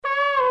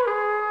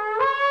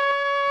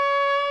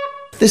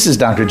This is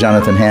Dr.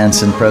 Jonathan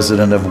Hansen,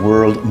 President of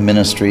World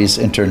Ministries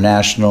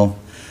International.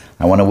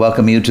 I want to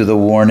welcome you to the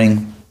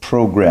Warning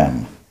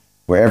Program.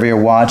 Wherever you're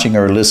watching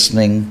or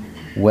listening,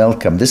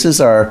 welcome. This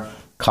is our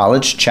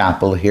college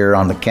chapel here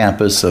on the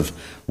campus of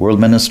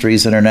World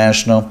Ministries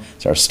International.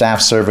 It's our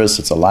staff service.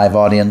 It's a live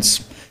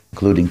audience,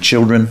 including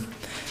children.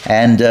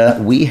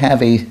 And we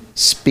have a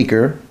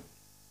speaker,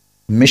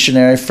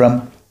 missionary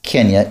from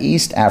Kenya,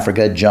 East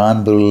Africa,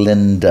 John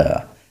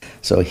Bulinda.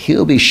 So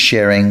he'll be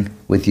sharing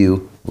with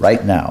you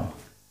right now.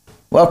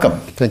 Welcome.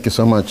 Thank you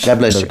so much. God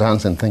bless you. Dr.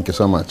 Hansen, thank you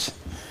so much.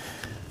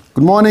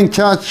 Good morning,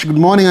 church. Good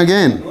morning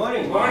again. Good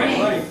morning. Good morning. Good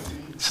morning.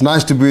 It's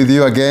nice to be with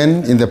you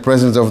again in the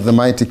presence of the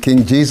mighty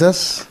King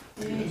Jesus.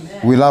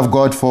 Amen. We love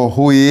God for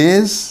who He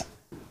is,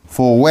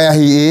 for where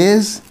He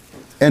is,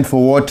 and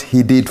for what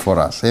He did for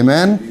us.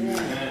 Amen?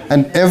 Amen.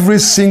 And every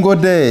single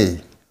day,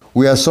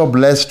 we are so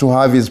blessed to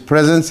have His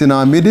presence in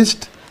our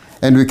midst,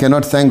 and we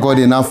cannot thank God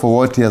enough for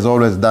what He has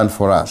always done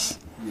for us.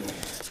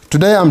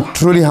 Today, I'm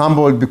truly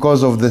humbled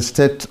because of the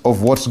state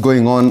of what's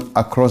going on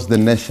across the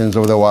nations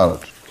of the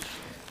world.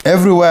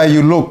 Everywhere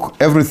you look,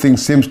 everything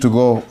seems to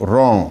go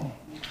wrong.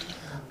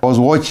 I was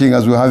watching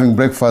as we were having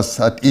breakfast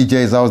at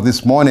EJ's house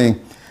this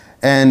morning,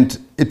 and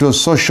it was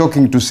so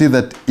shocking to see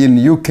that in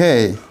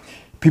UK,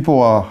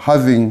 people are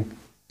having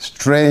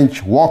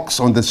strange walks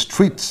on the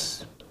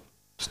streets,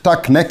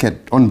 stuck naked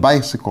on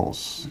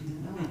bicycles.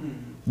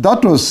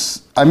 That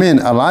was,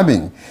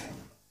 alarming.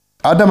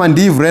 Adam and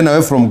Eve ran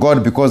away from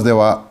God because they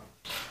were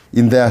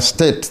in their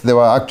state. They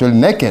were actually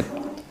naked.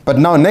 But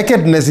now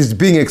nakedness is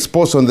being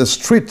exposed on the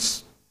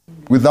streets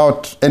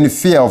without any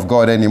fear of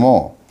God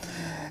anymore.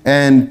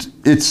 And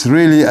it's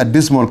really a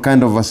dismal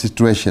kind of a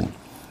situation.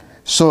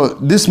 So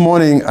this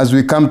morning, as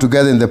we come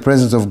together in the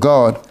presence of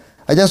God,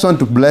 I just want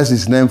to bless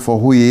His name for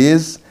who He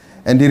is,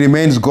 and He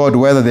remains God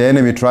whether the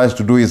enemy tries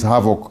to do his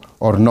havoc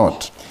or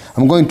not.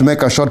 I'm going to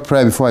make a short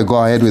prayer before I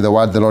go ahead with the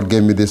word the Lord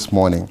gave me this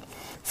morning.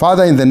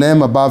 Father, in the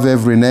name above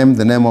every name,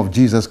 the name of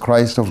Jesus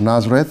Christ of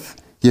Nazareth,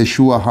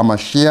 Yeshua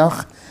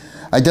HaMashiach,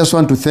 I just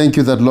want to thank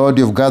you that, Lord,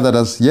 you've gathered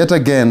us yet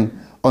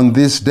again on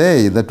this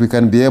day that we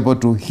can be able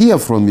to hear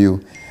from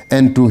you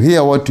and to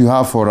hear what you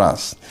have for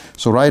us.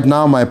 So right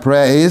now, my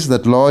prayer is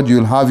that, Lord,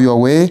 you'll have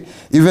your way.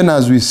 Even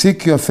as we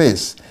seek your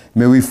face,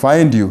 may we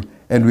find you,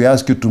 and we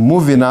ask you to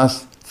move in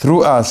us,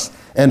 through us,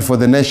 and for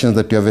the nations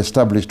that you have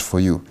established for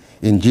you.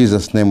 In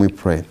Jesus' name we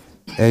pray.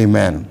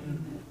 Amen.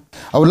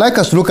 I would like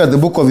us to look at the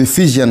book of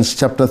Ephesians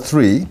chapter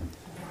 3,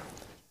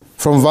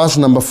 from verse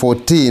number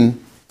 14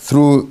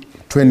 through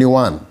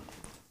 21.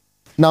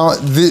 Now,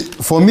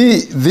 for me,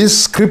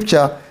 this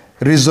scripture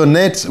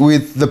resonates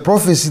with the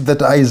prophecy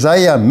that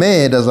Isaiah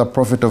made as a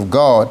prophet of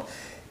God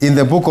in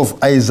the book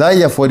of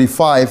Isaiah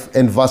 45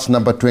 and verse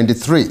number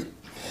 23.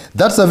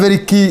 That's a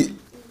very key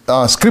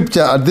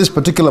scripture at this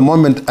particular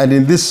moment and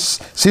in this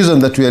season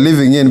that we are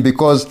living in,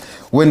 because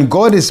when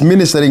God is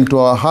ministering to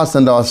our hearts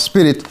and our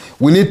spirit,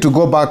 we need to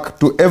go back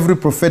to every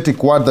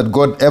prophetic word that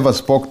God ever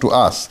spoke to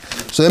us.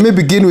 So let me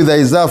begin with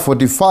Isaiah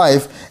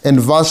 45 and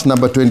verse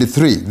number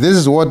 23. This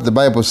is what the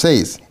Bible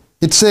says.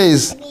 It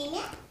says,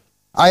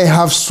 I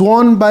have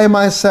sworn by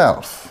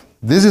myself.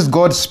 This is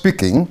God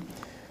speaking.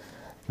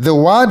 The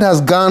word has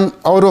gone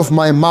out of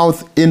my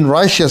mouth in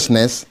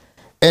righteousness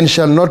and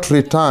shall not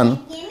return,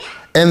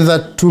 and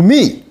that to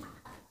me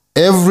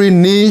every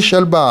knee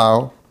shall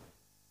bow,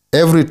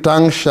 every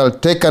tongue shall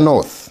take an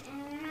oath.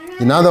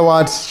 In other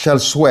words, shall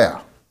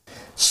swear.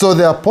 So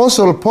the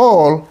Apostle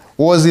Paul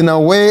was in a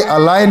way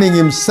aligning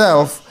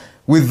himself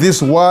with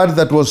this word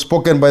that was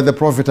spoken by the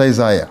prophet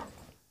Isaiah.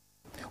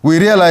 We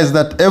realize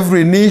that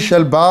every knee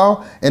shall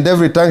bow and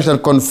every tongue shall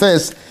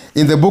confess.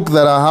 In the book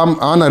that I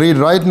want to read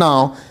right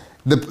now,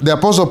 the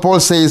Apostle Paul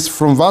says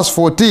from verse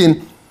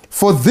 14,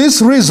 for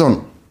this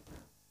reason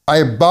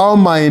I bow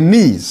my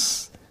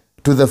knees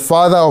to the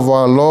Father of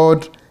our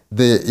Lord,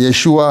 the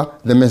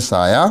Yeshua, the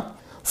Messiah,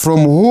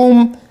 from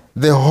whom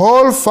the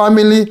whole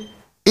family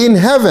in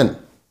heaven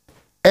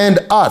and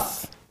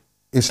earth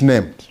is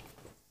named.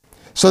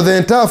 So the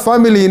entire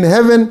family in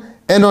heaven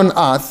and on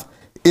earth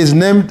is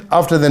named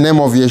after the name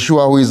of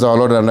Yeshua, who is our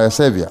Lord and our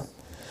Savior.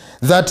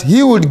 That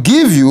He would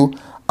give you,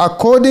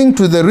 according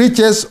to the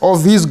riches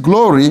of His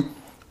glory,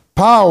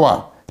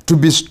 power to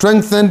be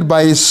strengthened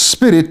by His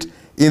Spirit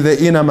in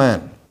the inner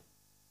man.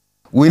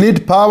 We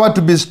need power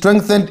to be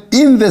strengthened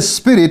in the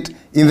Spirit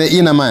in the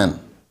inner man.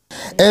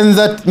 And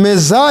that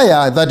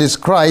Messiah, that is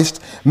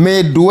Christ,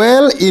 may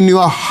dwell in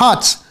your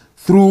hearts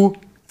through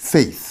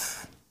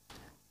faith.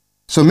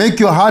 So make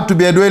your heart to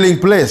be a dwelling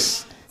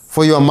place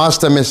for your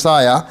Master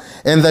Messiah,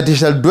 and that He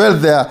shall dwell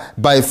there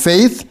by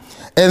faith,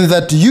 and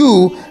that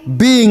you,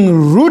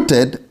 being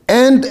rooted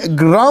and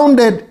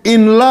grounded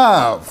in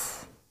love.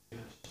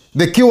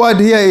 The key word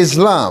here is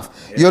love.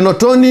 You're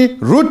not only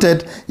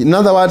rooted, in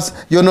other words,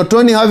 you're not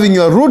only having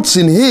your roots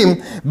in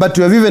Him, but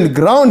you have even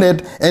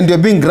grounded, and you're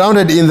being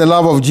grounded in the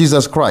love of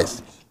Jesus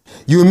Christ.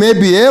 You may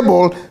be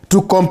able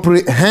to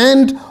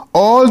comprehend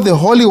all the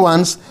holy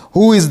ones,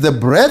 who is the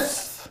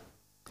breadth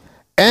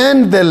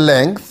and the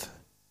length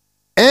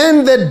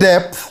and the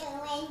depth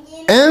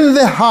and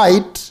the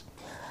height,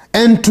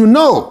 and to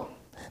know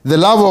the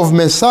love of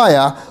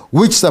Messiah,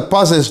 which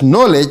surpasses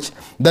knowledge,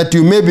 that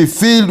you may be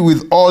filled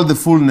with all the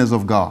fullness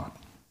of God.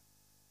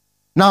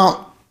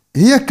 Now,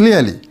 here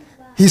clearly,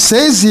 he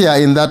says here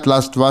in that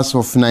last verse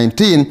of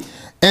 19,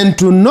 and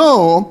to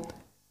know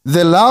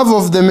the love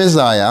of the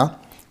Messiah,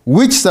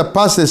 which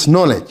surpasses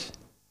knowledge.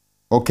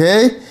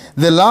 Okay?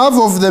 The love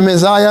of the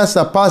Messiah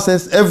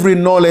surpasses every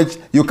knowledge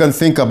you can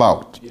think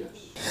about. Yes.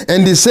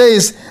 And he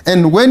says,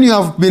 and when you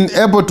have been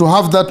able to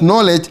have that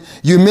knowledge,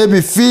 you may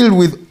be filled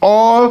with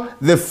all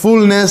the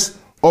fullness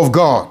of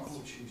God.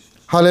 Oh,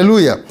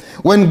 hallelujah.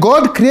 When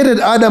God created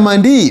Adam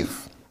and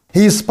Eve,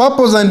 his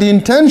purpose and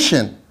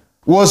intention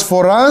was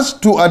for us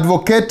to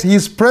advocate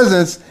his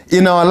presence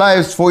in our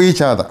lives for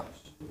each other.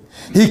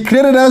 He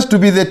created us to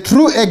be the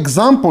true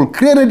example,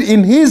 created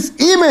in his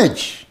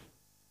image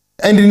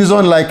and in his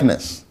own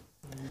likeness.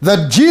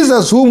 That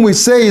Jesus, whom we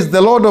say is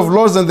the Lord of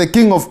Lords and the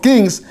King of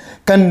Kings,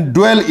 can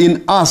dwell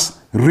in us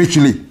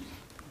richly,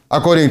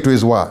 according to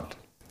his word.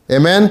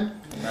 Amen?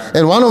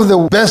 And one of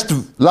the best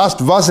last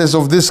verses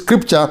of this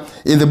scripture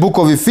in the book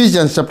of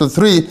Ephesians chapter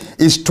 3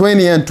 is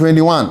 20 and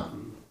 21.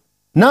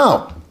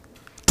 Now,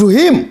 to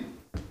him,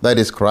 that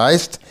is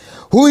Christ,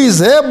 who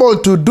is able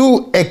to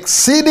do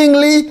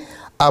exceedingly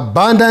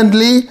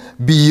abundantly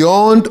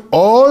beyond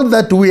all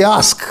that we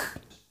ask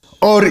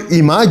or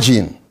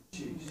imagine,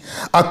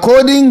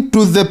 according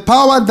to the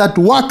power that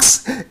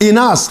works in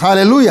us.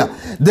 Hallelujah.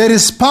 There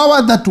is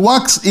power that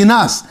works in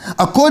us.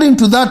 According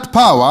to that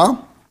power,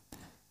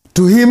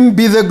 to him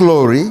be the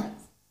glory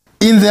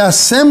in the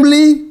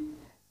assembly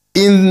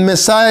in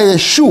Messiah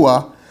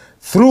Yeshua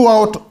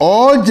throughout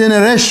all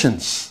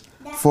generations,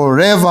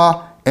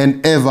 forever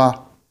and ever.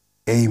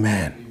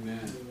 Amen.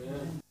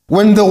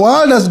 When the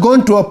world has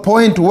gone to a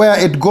point where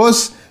it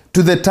goes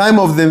to the time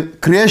of the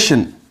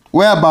creation,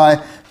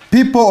 whereby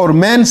people or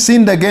men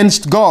sinned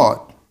against God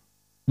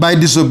by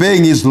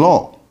disobeying his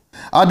law.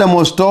 Adam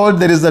was told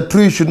there is a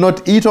tree you should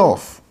not eat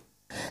of.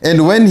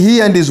 And when he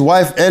and his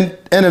wife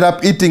ended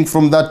up eating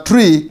from that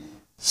tree,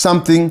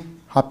 something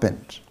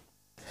happened.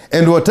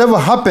 And whatever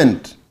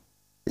happened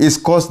is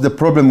caused the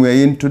problem we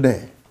are in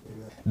today.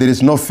 There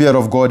is no fear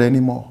of God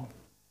anymore.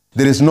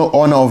 There is no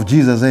honor of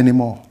Jesus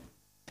anymore.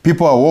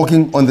 People are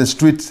walking on the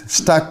streets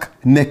stark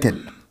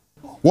naked.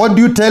 What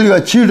do you tell your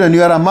children?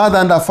 You are a mother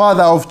and a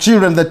father of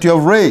children that you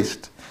have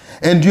raised.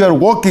 And you are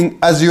walking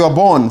as you are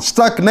born,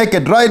 stark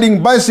naked,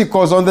 riding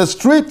bicycles on the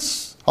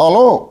streets.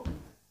 Hello?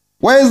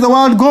 Where is the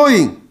world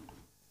going?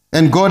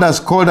 And God has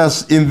called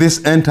us in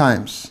these end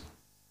times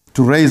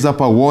to raise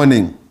up a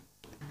warning,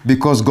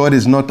 because God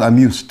is not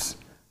amused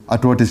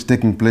at what is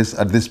taking place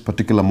at this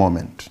particular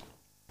moment.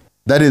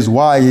 That is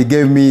why he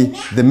gave me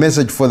the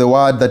message for the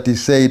word that he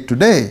said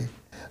today,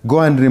 go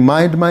and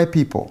remind my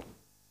people,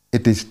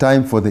 it is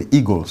time for the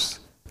eagles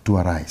to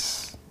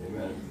arise.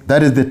 Amen.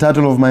 That is the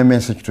title of my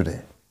message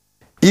today.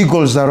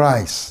 Eagles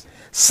arise.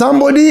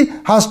 Somebody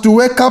has to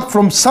wake up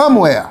from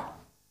somewhere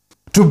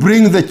to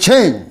bring the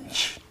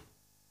change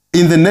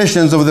in the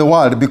nations of the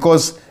world,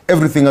 because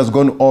everything has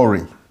gone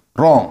awry,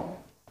 wrong.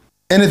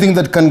 Anything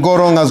that can go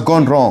wrong has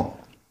gone wrong.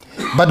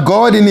 But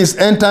God in his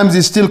end times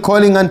is still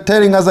calling and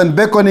telling us and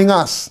beckoning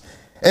us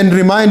and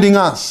reminding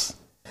us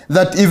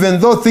that even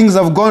though things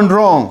have gone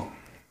wrong,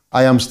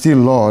 I am still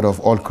Lord of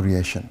all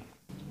creation.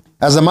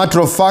 As a matter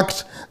of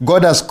fact,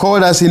 God has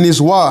called us in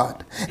his word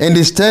and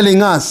is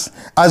telling us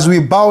as we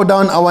bow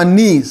down our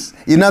knees,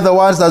 in other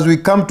words, as we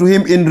come to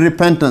him in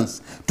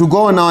repentance. To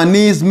go on our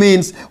knees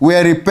means we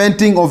are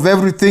repenting of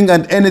everything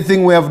and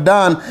anything we have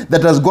done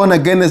that has gone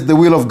against the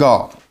will of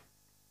God.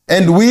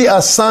 And we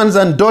are sons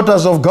and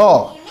daughters of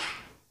God.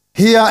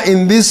 Here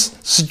in this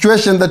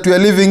situation that we are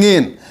living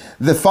in,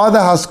 the Father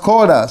has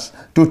called us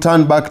to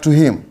turn back to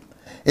him.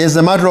 As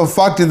a matter of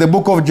fact, in the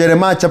book of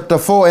Jeremiah chapter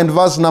 4 and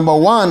verse number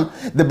 1,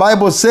 the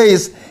Bible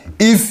says,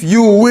 if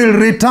you will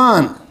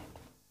return,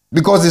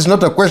 because it's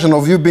not a question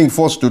of you being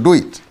forced to do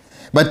it,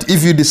 but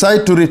if you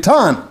decide to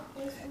return,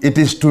 it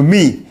is to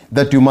me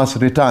that you must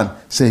return,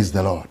 says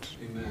the Lord.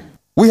 Amen.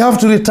 We have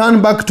to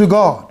return back to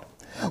God.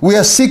 We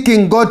are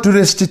seeking God to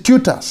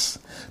restitute us,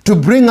 to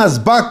bring us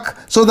back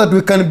so that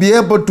we can be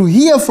able to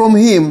hear from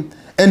him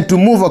and to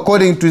move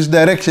according to his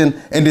direction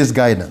and his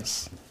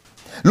guidance.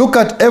 Look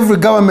at every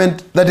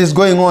government that is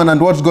going on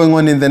and what's going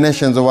on in the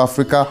nations of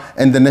Africa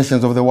and the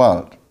nations of the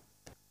world.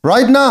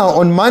 Right now,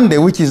 on Monday,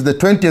 which is the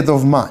 20th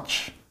of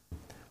March,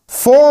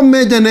 4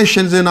 major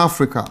nations in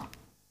Africa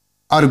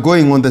are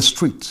going on the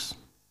streets.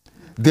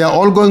 They are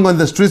all going on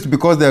the streets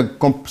because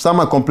some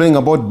are complaining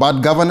about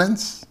bad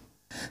governance.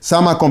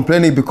 Some are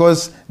complaining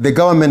because the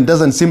government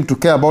doesn't seem to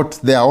care about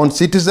their own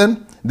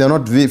citizen. They're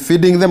not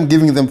feeding them,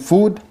 giving them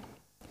food.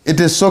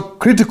 It is so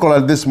critical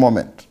at this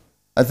moment.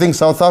 I think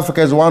South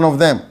Africa is one of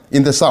them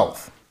in the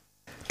south.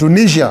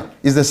 Tunisia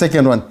is the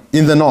second one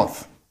in the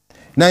north.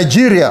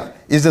 Nigeria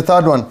is the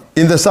third one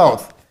in the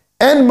south.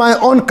 And my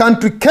own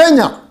country,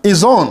 Kenya,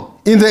 is on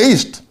in the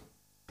east.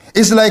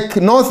 It's like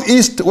north,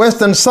 east,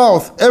 west, and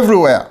south,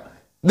 everywhere.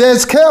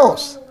 There's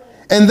chaos.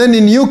 And then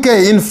in UK,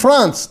 in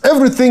France,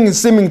 everything is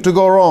seeming to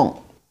go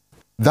wrong.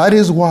 That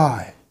is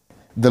why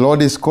the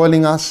Lord is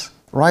calling us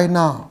right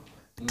now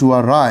to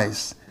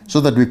arise so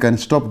that we can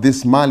stop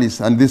this malice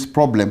and this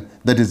problem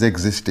that is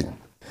existing.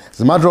 As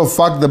a matter of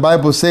fact, the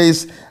Bible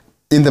says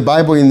in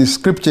the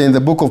scripture, in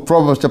the book of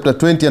Proverbs chapter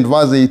 20 and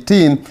verse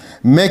 18,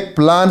 make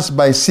plans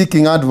by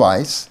seeking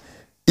advice.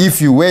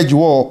 If you wage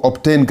war,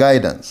 obtain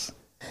guidance.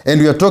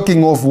 And we are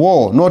talking of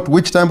war, not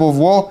which type of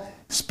war?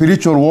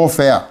 Spiritual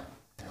warfare.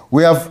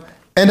 We have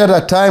entered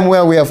a time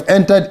where we have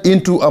entered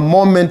into a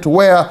moment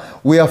where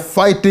we are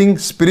fighting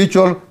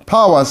spiritual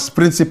powers,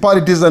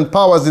 principalities and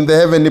powers in the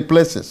heavenly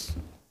places.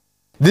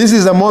 This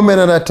is a moment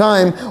and a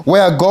time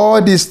where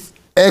God is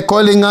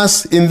calling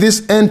us in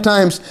these end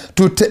times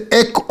to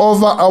take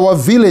over our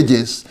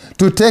villages,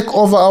 to take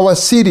over our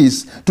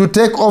cities, to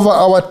take over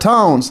our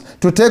towns,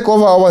 to take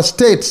over our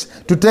states,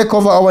 to take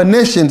over our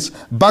nations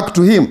back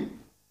to Him.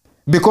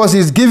 Because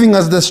He's giving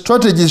us the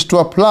strategies to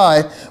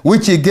apply,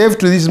 which He gave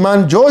to this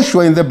man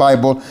Joshua in the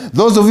Bible.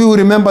 Those of you who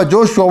remember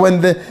Joshua,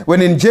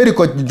 when in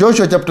Jericho,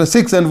 Joshua chapter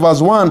 6 and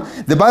verse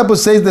 1, the Bible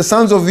says the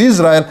sons of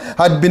Israel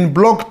had been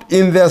blocked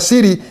in their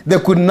city. They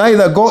could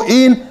neither go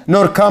in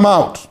nor come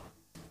out.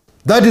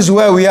 That is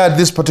where we are at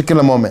this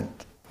particular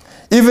moment.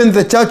 Even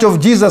the church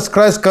of Jesus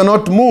Christ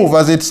cannot move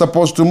as it's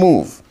supposed to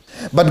move.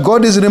 But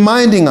God is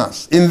reminding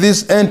us in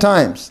these end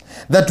times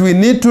that we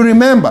need to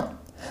remember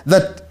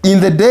that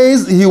in the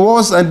days He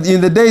was and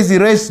in the days He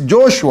raised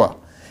Joshua,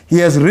 He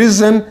has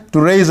risen to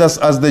raise us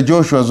as the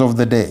Joshuas of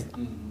the day.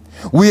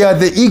 We are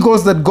the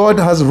eagles that God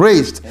has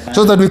raised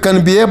so that we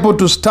can be able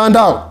to stand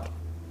out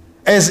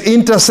as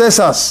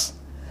intercessors,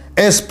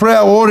 as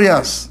prayer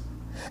warriors,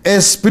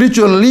 as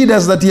spiritual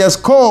leaders that He has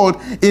called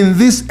in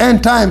these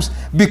end times,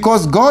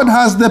 because God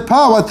has the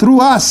power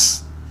through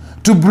us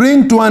to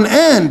bring to an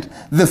end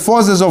the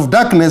forces of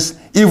darkness.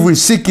 If we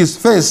seek His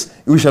face,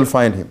 we shall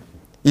find Him.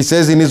 He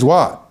says in His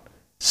word,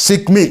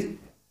 seek me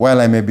while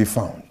I may be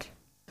found.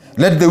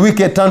 Let the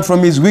wicked turn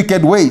from his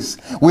wicked ways.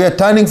 We are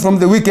turning from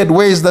the wicked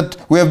ways that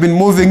we have been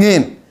moving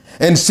in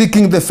and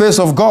seeking the face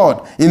of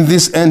God in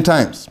these end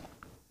times.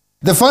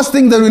 The first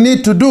thing that we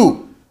need to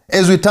do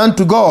as we turn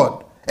to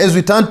God, as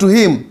we turn to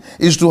Him,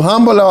 is to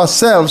humble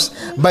ourselves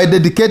by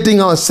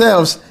dedicating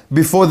ourselves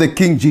before the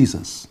King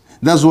Jesus.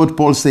 That's what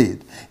Paul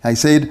said. I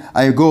said,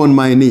 I go on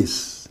my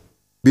knees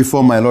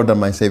before my Lord and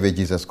my Savior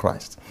Jesus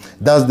Christ.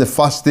 That's the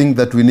first thing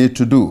that we need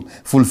to do.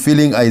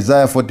 Fulfilling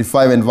Isaiah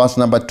 45 and verse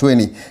number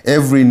 20.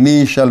 Every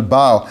knee shall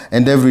bow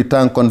and every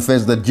tongue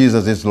confess that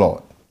Jesus is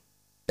Lord.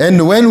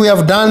 And when we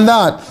have done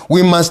that,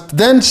 we must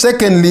then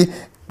secondly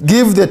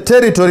give the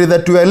territory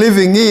that we are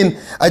living in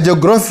a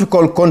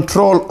geographical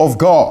control of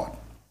God.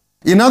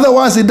 In other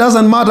words, it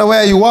doesn't matter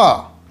where you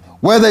are.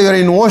 Whether you're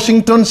in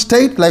Washington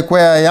State, like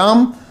where I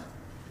am,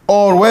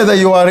 or whether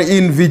you are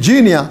in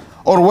Virginia,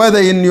 or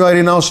whether you are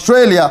in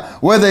Australia,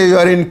 whether you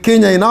are in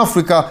Kenya, in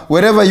Africa,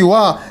 wherever you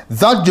are,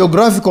 that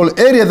geographical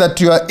area that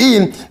you are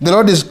in, the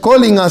Lord is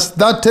calling us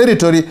that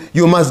territory.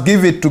 You must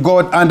give it to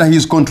God under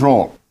His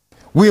control.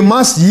 We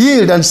must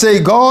yield and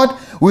say, God,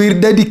 we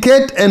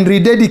dedicate and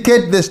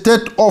rededicate the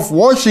state of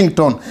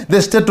Washington,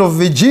 the state of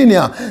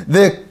Virginia,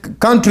 the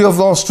country of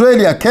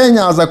Australia,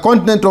 Kenya as a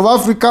continent of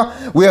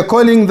Africa. We are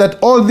calling that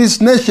all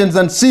these nations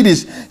and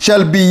cities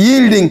shall be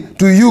yielding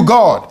to you,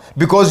 God,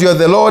 because you are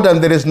the Lord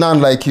and there is none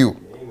like you.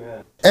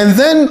 Amen. And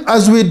then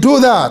as we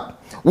do that,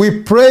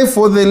 we pray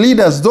for the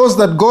leaders, those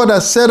that God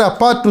has set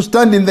apart to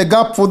stand in the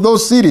gap for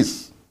those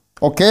cities.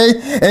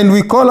 Okay? And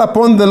we call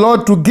upon the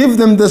Lord to give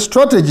them the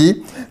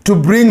strategy to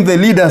bring the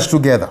leaders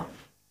together.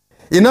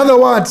 In other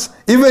words,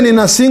 even in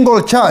a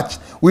single church,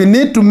 we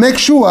need to make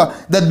sure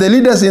that the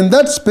leaders in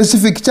that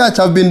specific church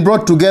have been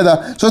brought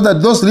together so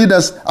that those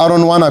leaders are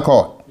on one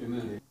accord.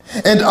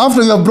 And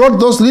after you have brought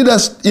those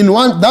leaders in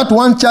that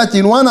one church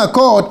in one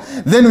accord,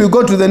 then we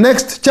go to the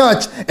next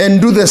church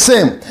and do the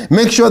same.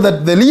 Make sure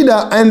that the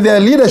leader and their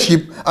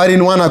leadership are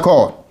in one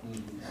accord.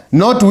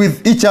 Not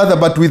with each other,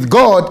 but with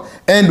God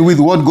and with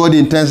what God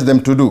intends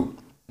them to do.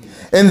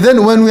 And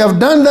then when we have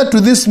done that to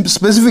these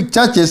specific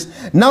churches,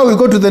 now we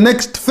go to the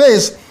next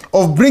phase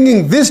of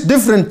bringing these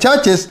different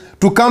churches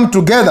to come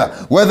together.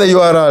 Whether you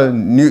are a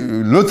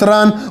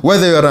Lutheran,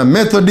 whether you are a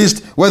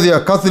Methodist, whether you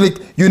are Catholic,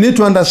 you need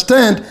to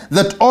understand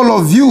that all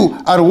of you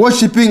are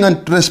worshiping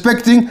and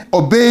respecting,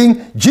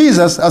 obeying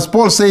Jesus. As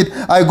Paul said,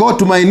 I go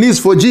to my knees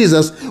for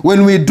Jesus.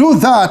 When we do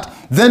that,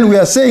 then we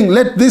are saying,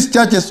 let these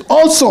churches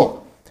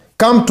also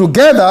come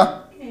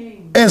together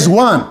as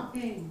one.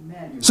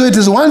 So it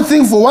is one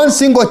thing for one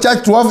single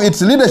church to have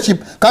its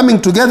leadership coming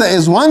together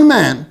as one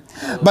man.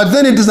 But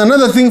then it is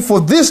another thing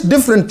for these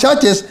different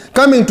churches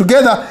coming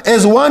together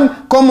as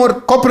one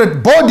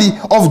corporate body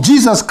of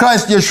Jesus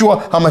Christ,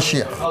 Yeshua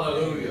HaMashiach.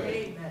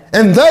 Hallelujah.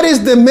 And that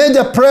is the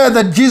major prayer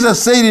that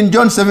Jesus said in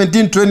John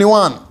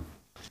 17:21.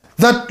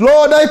 That,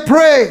 Lord, I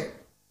pray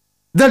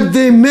that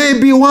they may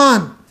be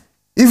one,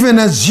 even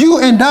as you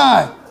and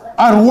I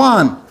are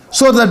one,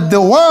 so that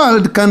the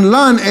world can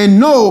learn and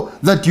know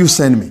that you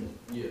sent me.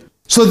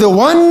 So the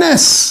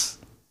oneness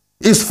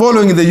is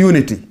following the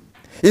unity.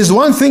 It's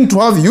one thing to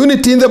have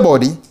unity in the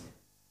body,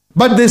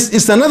 But this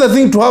is another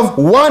thing to have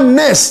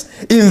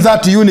oneness in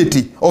that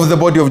unity of the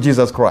body of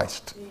Jesus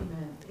Christ.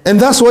 Amen. And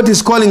that's what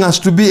he's calling us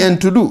to be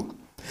and to do.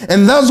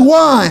 And that's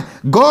why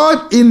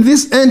God in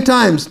these end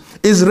times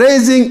is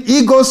raising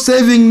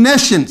ego-saving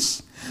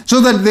nations so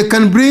that they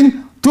can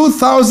bring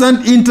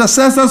 2,000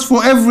 intercessors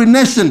for every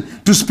nation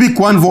to speak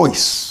one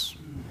voice.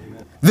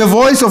 Amen. The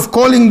voice of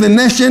calling the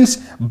nations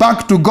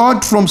back to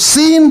God from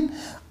sin,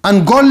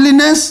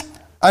 ungodliness,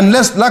 and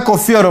lack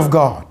of fear of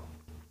God.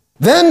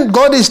 Then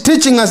God is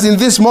teaching us in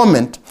this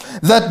moment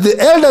that the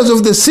elders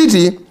of the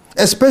city,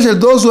 especially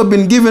those who have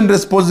been given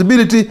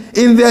responsibility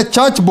in their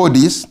church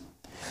bodies,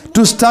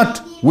 to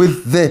start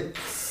with the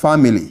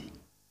family.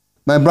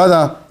 My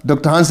brother,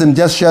 Dr. Hansen,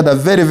 just shared a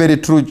very, very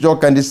true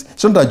joke, and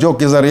it's not a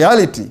joke, it's a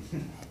reality.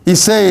 He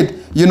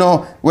said, you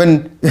know,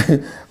 when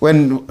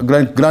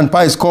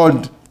Grandpa is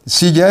called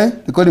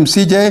CJ, they call him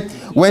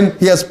CJ, when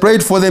he has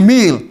prayed for the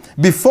meal,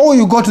 before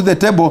you go to the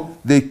table,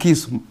 they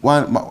kiss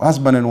one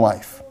husband and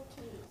wife.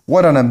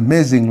 What an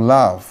amazing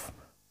love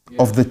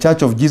of the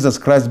Church of Jesus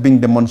Christ being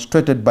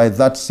demonstrated by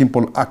that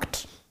simple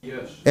act.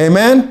 Yes.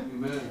 Amen?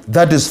 Amen.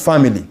 That is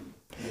family.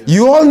 Yes.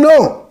 You all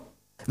know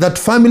that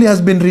family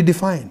has been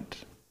redefined.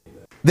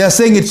 They are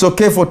saying it's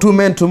okay for 2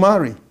 men to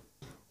marry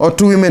or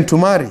 2 women to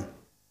marry.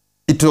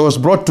 It was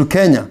brought to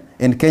Kenya,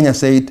 and Kenya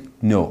said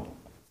no.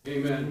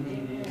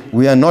 Amen.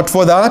 We are not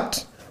for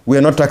that. We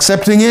are not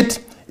accepting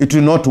it. It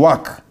will not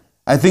work.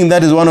 I think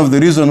that is one of the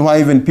reasons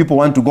why even people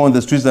want to go on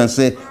the streets and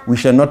say we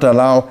shall not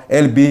allow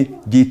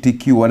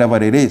LGBTQ,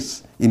 whatever it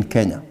is, in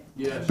Kenya.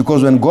 Yes.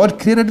 Because when God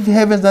created the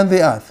heavens and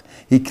the earth,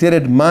 he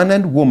created man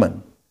and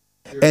woman.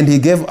 And he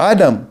gave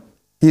Adam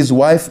his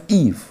wife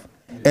Eve.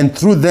 And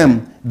through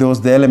them, there was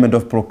the element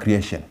of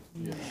procreation.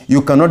 Yes.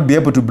 You cannot be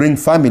able to bring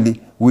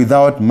family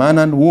without man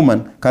and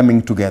woman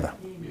coming together.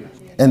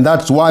 And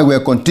that's why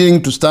we're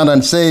continuing to stand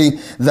and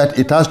saying that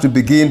it has to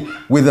begin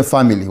with the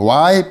family.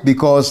 Why?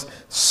 Because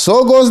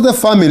so goes the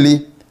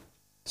family,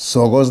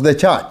 so goes the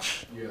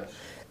church. Yes.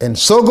 And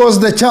so goes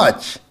the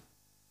church,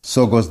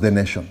 so goes the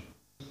nation.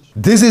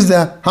 This is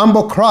the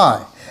humble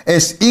cry.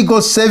 As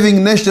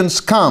ego-saving nations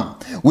come,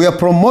 we are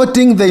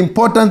promoting the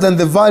importance and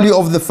the value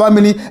of the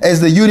family as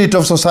the unit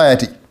of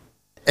society.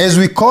 As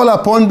we call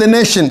upon the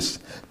nations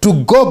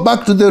to go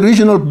back to the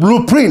original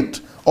blueprint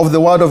of the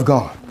Word of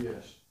God.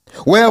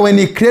 Where when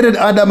he created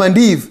Adam and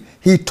Eve,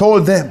 he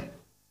told them,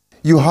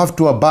 you have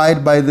to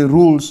abide by the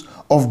rules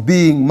of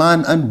being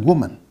man and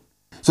woman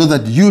so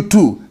that you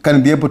too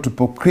can be able to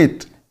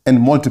procreate and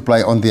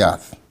multiply on the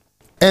earth.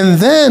 And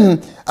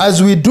then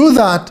as we do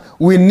that,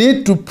 we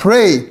need to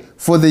pray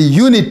for the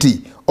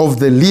unity of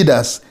the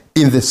leaders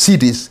in the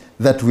cities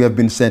that we have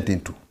been sent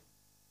into.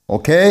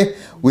 Okay?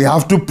 We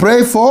have to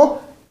pray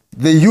for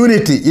the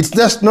unity. It's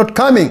just not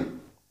coming.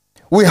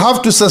 We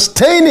have to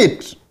sustain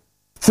it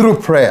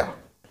through prayer.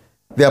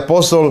 The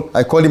apostle,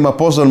 I call him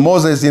Apostle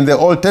Moses in the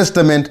Old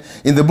Testament,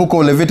 in the book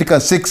of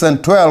Leviticus 6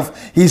 and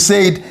 12, he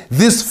said,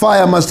 this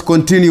fire must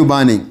continue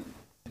burning.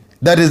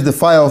 That is the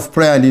fire of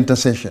prayer and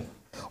intercession.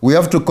 We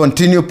have to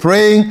continue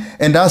praying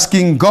and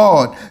asking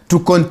God to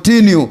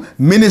continue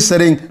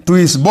ministering to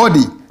his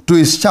body, to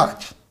his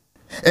church.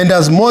 And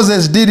as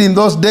Moses did in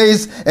those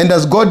days, and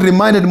as God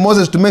reminded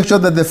Moses to make sure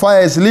that the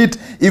fire is lit,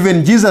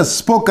 even Jesus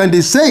spoke and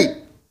he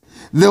said,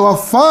 there were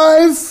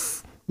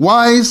 5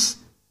 wise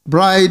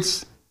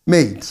brides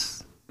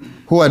maids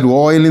who had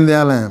oil in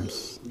their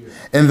lamps,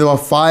 and there were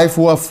 5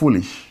 who were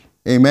foolish.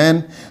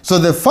 Amen. So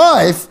the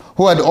 5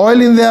 who had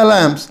oil in their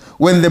lamps,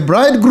 when the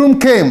bridegroom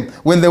came,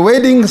 when the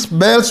wedding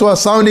bells were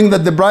sounding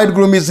that the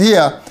bridegroom is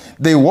here,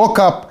 they woke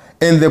up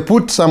and they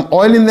put some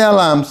oil in their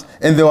lamps,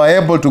 and they were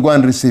able to go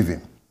and receive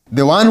him.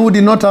 The one who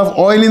did not have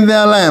oil in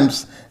their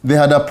lamps, they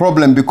had a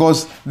problem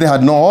because they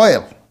had no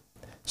oil.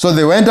 So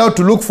they went out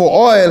to look for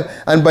oil,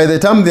 and by the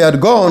time they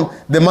had gone,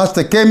 the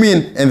master came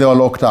in and they were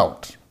locked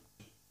out.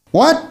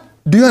 What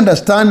do you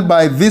understand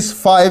by this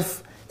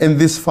 5 and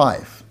this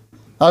 5?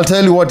 I'll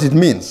tell you what it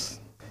means.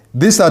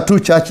 These are 2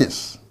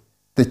 churches.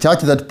 The church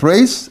that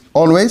prays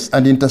always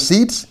and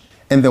intercedes,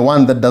 and the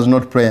one that does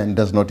not pray and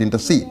does not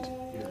intercede.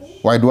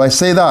 Why do I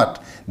say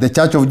that? The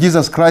Church of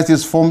Jesus Christ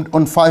is formed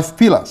on 5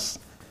 pillars.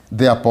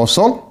 The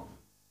apostle,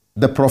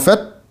 the prophet,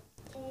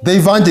 the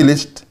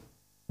evangelist,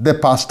 the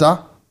pastor,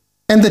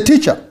 and the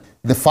teacher.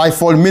 The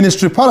 5-fold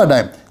ministry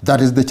paradigm. That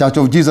is the Church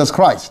of Jesus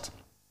Christ.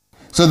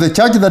 So the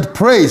church that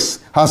prays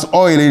has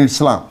oil in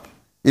its lamp.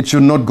 It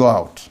should not go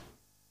out.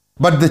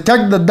 But the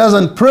church that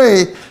doesn't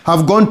pray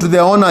have gone to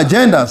their own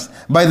agendas.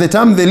 By the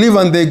time they leave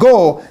and they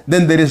go,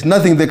 then there is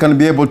nothing they can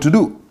be able to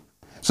do.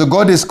 So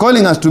God is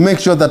calling us to make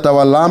sure that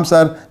our lamps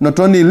are not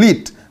only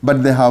lit,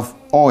 but they have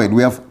oil.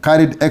 We have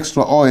carried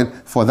extra oil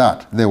for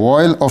that, the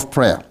oil of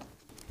prayer.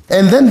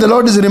 And then the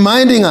Lord is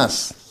reminding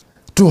us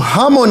to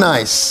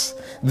harmonize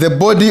the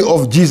body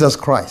of Jesus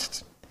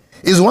Christ.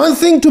 It's one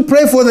thing to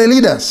pray for the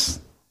leaders,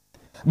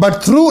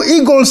 but through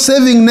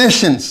ego-saving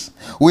nations,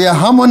 we are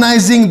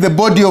harmonizing the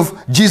body of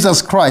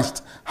Jesus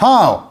Christ.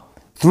 How?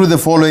 Through the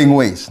following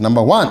ways.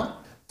 Number 1,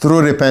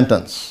 through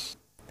repentance.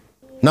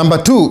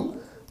 Number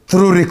 2,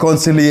 through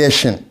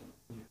reconciliation.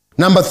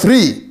 Number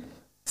 3,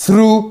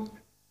 through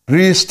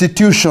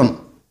restitution.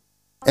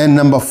 And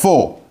number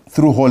 4,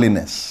 through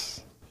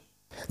holiness.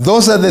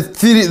 Those are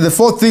the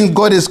 4 things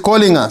God is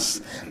calling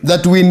us,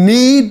 that we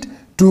need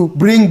to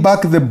bring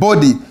back the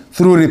body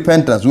through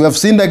repentance. We have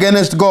sinned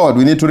against God.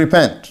 We need to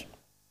repent.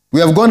 We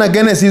have gone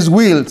against His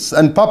wills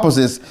and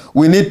purposes.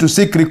 We need to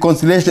seek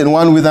reconciliation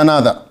one with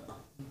another.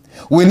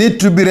 We need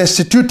to be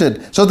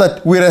restituted so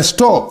that we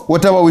restore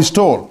whatever we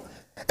stole.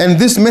 And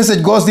this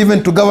message goes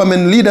even to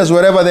government leaders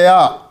wherever they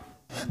are.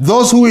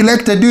 Those who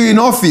elected you in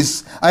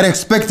office are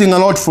expecting a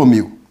lot from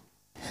you.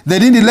 They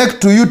didn't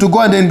elect you to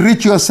go and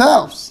enrich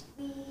yourselves.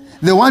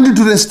 They want you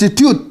to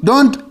restitute.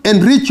 Don't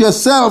enrich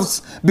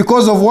yourselves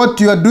because of what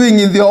you are doing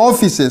in their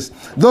offices.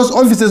 Those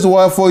offices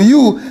were for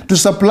you to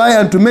supply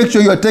and to make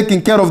sure you are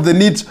taking care of the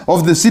needs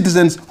of the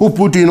citizens who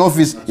put you in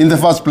office in the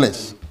first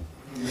place.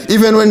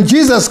 Even when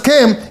Jesus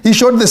came, He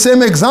showed the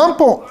same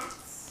example.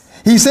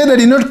 He said that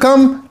He did not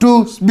come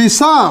to be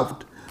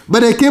served,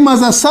 but He came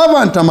as a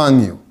servant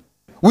among you.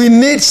 We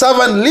need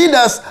servant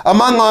leaders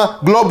among our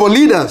global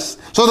leaders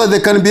so that they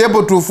can be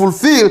able to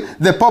fulfill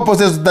the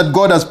purposes that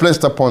God has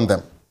placed upon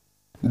them.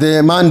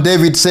 The man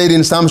David said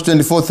in Psalms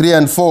 24:3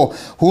 and 4,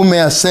 "Who may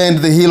ascend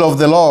the hill of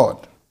the Lord?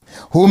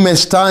 Who may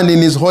stand in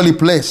His holy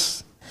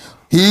place?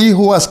 He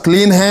who has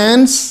clean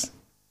hands,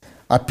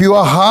 a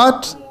pure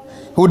heart,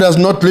 who does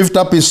not lift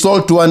up his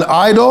soul to an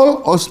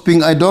idol or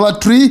speak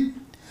idolatry,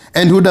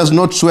 and who does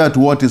not swear to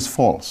what is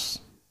false."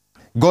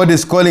 God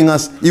is calling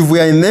us, if we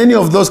are in any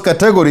of those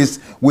categories,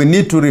 we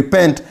need to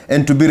repent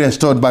and to be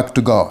restored back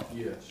to God.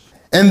 Yes.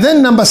 And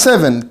then number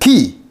 7,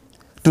 key,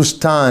 to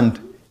stand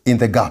in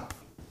the gap.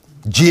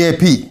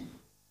 GAP.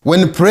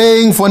 When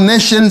praying for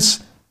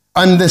nations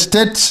and the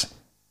states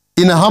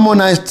in a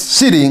harmonized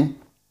setting,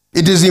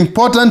 it is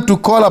important to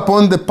call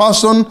upon the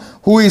person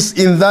who is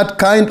in that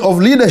kind of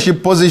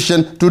leadership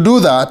position to do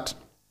that,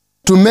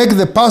 to make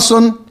the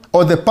person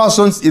or the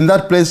persons in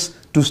that place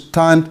to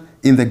stand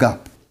in the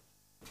gap.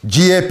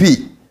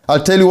 GAP.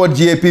 I'll tell you what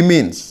GAP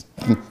means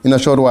in a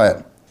short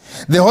while.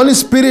 The Holy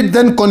Spirit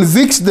then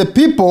convicts the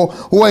people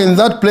who are in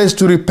that place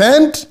to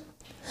repent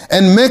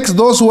and makes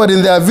those who are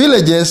in their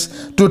villages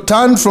to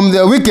turn from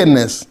their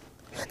wickedness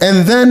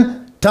and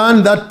then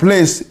turn that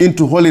place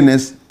into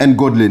holiness and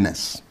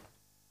godliness.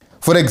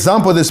 For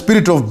example, the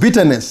spirit of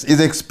bitterness is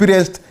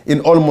experienced in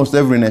almost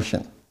every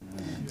nation.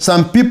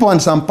 Some people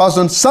and some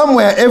persons,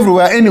 somewhere,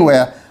 everywhere,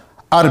 anywhere,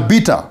 are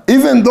bitter.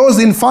 Even those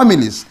in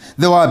families,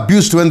 they were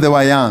abused when they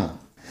were young.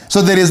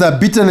 So there is a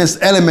bitterness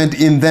element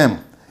in them.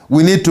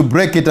 We need to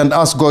break it and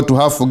ask God to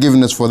have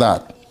forgiveness for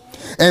that.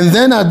 And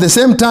then at the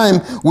same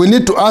time, we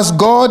need to ask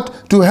God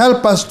to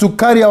help us to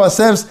carry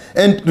ourselves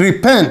and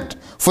repent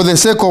for the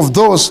sake of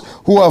those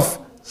who have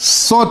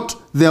sought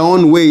their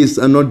own ways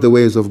and not the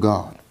ways of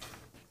God.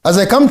 As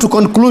I come to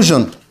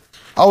conclusion,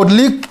 I would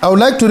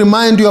like to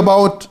remind you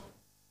about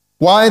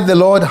why the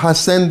Lord has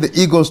sent the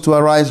eagles to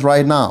arise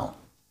right now.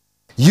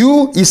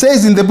 He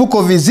says in the book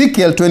of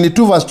Ezekiel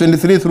 22 verse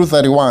 23 through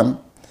 31,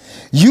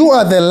 "You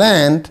are the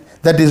land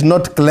that is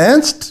not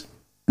cleansed,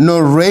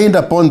 nor rained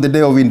upon the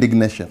day of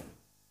indignation."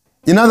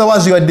 In other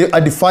words, you are a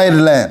defiled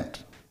land.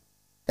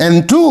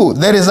 And 2,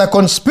 there is a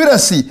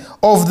conspiracy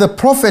of the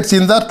prophets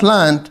in that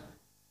land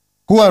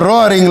who are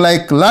roaring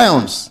like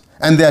lions,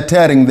 and they are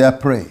tearing their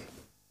prey.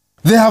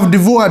 They have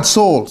devoured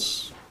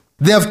souls.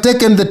 They have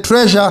taken the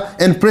treasure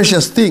and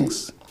precious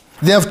things.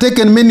 They have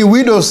taken many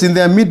widows in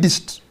their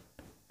midst.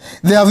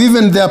 They have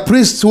even their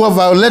priests who have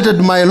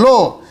violated my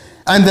law,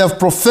 and they have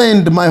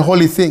profaned my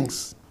holy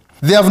things.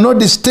 They have no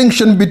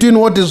distinction between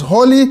what is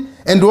holy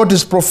and what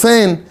is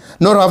profane,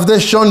 nor have they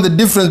shown the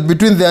difference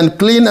between the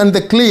unclean and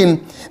the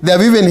clean. They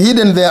have even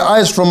hidden their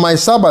eyes from my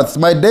Sabbaths,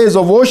 my days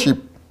of worship,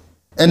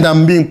 and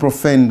I'm being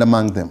profaned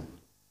among them.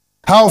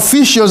 How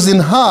officials in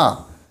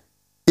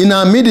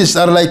our midst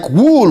are like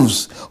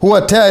wolves who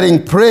are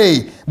tearing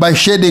prey by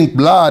shedding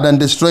blood and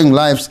destroying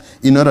lives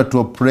in order to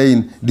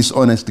obtain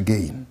dishonest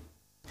gain.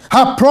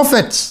 Her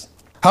prophets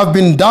have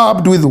been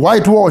daubed with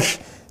whitewash,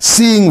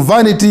 seeing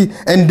vanity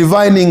and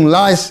divining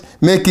lies,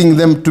 making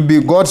them to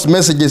be God's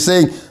messages,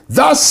 saying,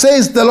 "Thus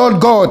says the Lord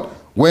God,"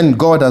 when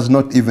God has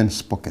not even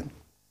spoken.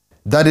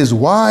 That is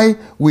why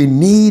we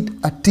need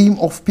a team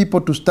of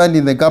people to stand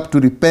in the gap to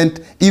repent,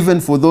 even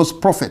for those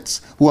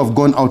prophets who have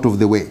gone out of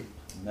the way.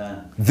 Amen.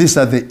 These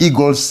are the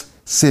eagles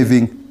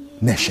saving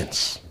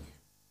nations.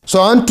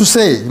 So I want to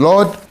say,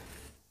 Lord,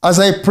 as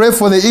I pray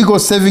for the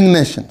eagles saving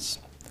nations,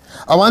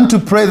 I want to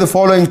pray the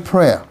following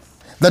prayer,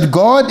 that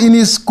God in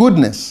His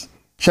goodness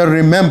shall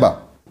remember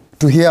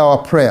to hear our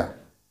prayer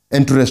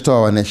and to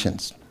restore our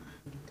nations.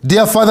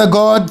 Dear Father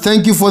God,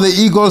 thank you for the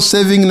eagles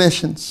saving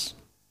nations,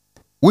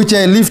 which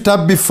I lift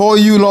up before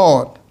you,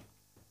 Lord,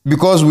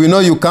 because we know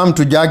you come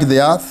to judge the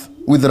earth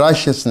with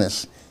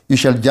righteousness. You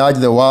shall judge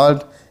the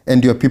world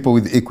and your people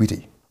with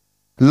equity.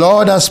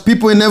 Lord, as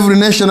people in every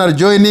nation are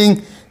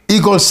joining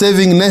eagle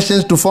saving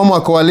nations to form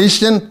a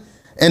coalition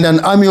and an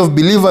army of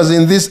believers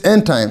in these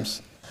end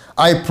times,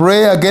 I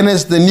pray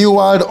against the new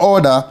world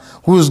order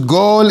whose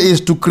goal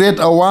is to create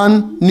a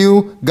one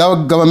new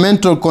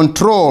governmental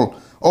control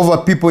over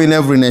people in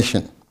every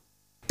nation.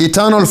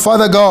 Eternal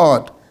Father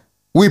God,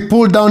 we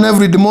pull down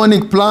every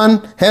demonic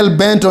plan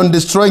hell-bent on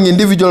destroying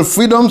individual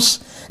freedoms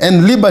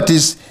and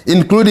liberties,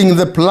 including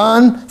the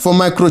plan for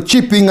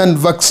microchipping and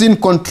vaccine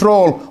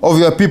control of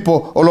your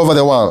people all over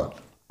the world.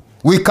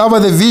 We cover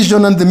the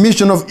vision and the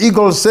mission of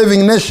Eagle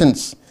Saving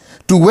Nations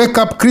to wake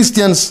up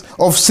Christians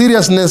of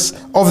seriousness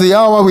of the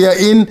hour we are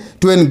in,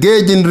 to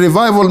engage in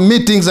revival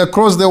meetings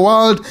across the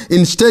world,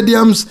 in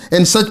stadiums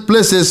and such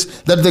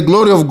places, that the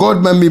glory of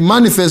God may be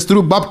manifest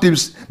through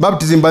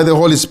baptism by the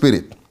Holy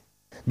Spirit.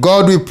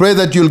 God, we pray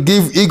that you'll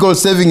give Eagle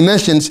Saving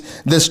Nations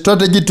the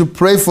strategy to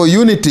pray for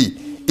unity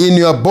in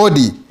your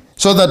body,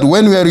 so that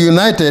when we are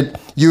united,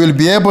 you will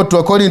be able to,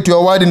 according to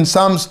your word in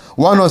Psalms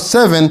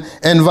 107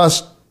 and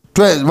verse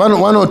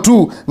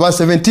 102, verse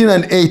 17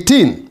 and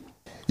 18,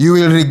 you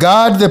will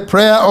regard the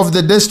prayer of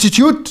the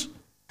destitute,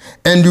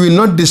 and you will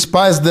not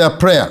despise their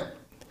prayer.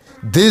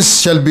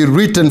 This shall be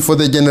written for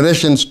the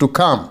generations to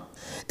come,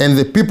 and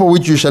the people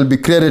which you shall be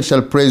created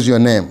shall praise your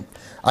name.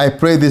 I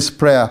pray this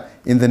prayer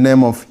in the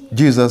name of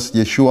Jesus,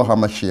 Yeshua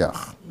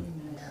HaMashiach.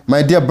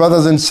 My dear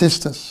brothers and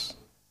sisters,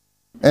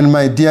 and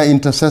my dear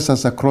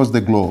intercessors across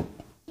the globe,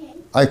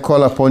 I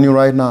call upon you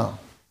right now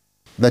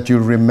that you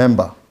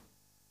remember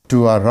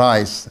to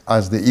arise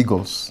as the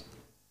eagles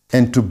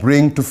and to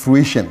bring to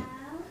fruition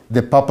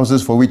the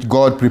purposes for which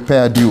God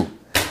prepared you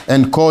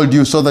and called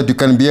you, so that you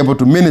can be able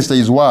to minister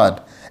his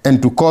word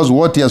and to cause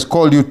what he has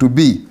called you to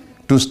be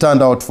to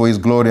stand out for his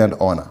glory and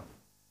honor.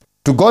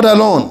 To God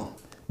alone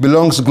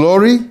belongs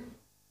glory,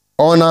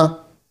 honor,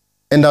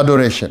 and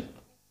adoration.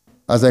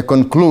 As I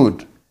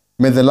conclude,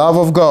 may the love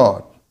of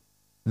God,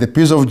 the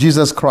peace of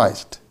Jesus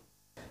Christ,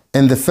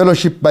 and the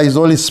fellowship by his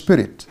Holy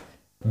Spirit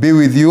be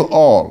with you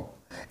all,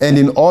 and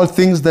in all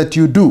things that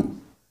you do,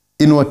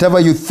 in whatever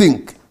you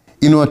think,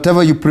 in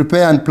whatever you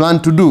prepare and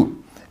plan to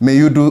do, may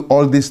you do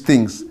all these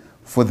things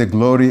for the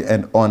glory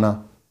and honor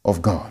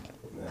of God.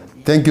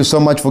 Thank you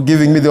so much for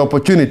giving me the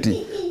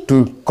opportunity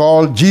to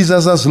call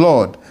Jesus as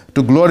Lord,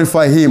 to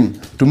glorify him,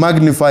 to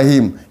magnify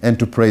him, and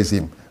to praise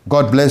him.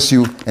 God bless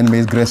you, and may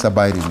his grace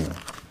abide in you.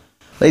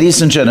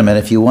 Ladies and gentlemen,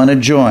 if you want to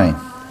join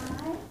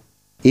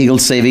Eagle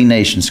Saving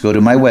Nations, go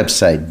to my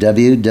website,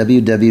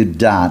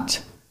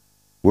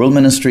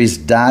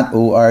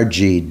 www.worldministries.org,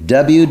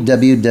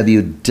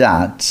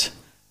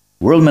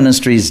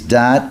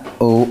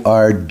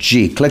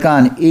 www.worldministries.org. Click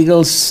on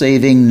Eagle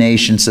Saving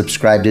Nation,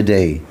 subscribe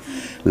today.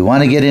 We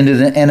want to get into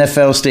the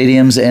NFL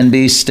stadiums,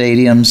 NBA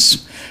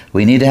stadiums.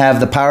 We need to have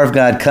the power of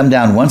God come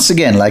down once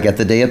again, like at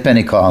the day of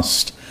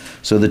Pentecost.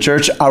 So the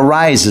church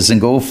arises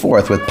and go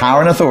forth with power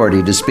and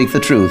authority to speak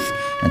the truth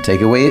and take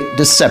away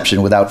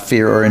deception without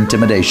fear or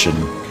intimidation.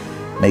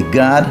 May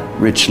God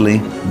richly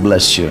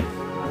bless you.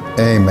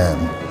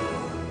 Amen.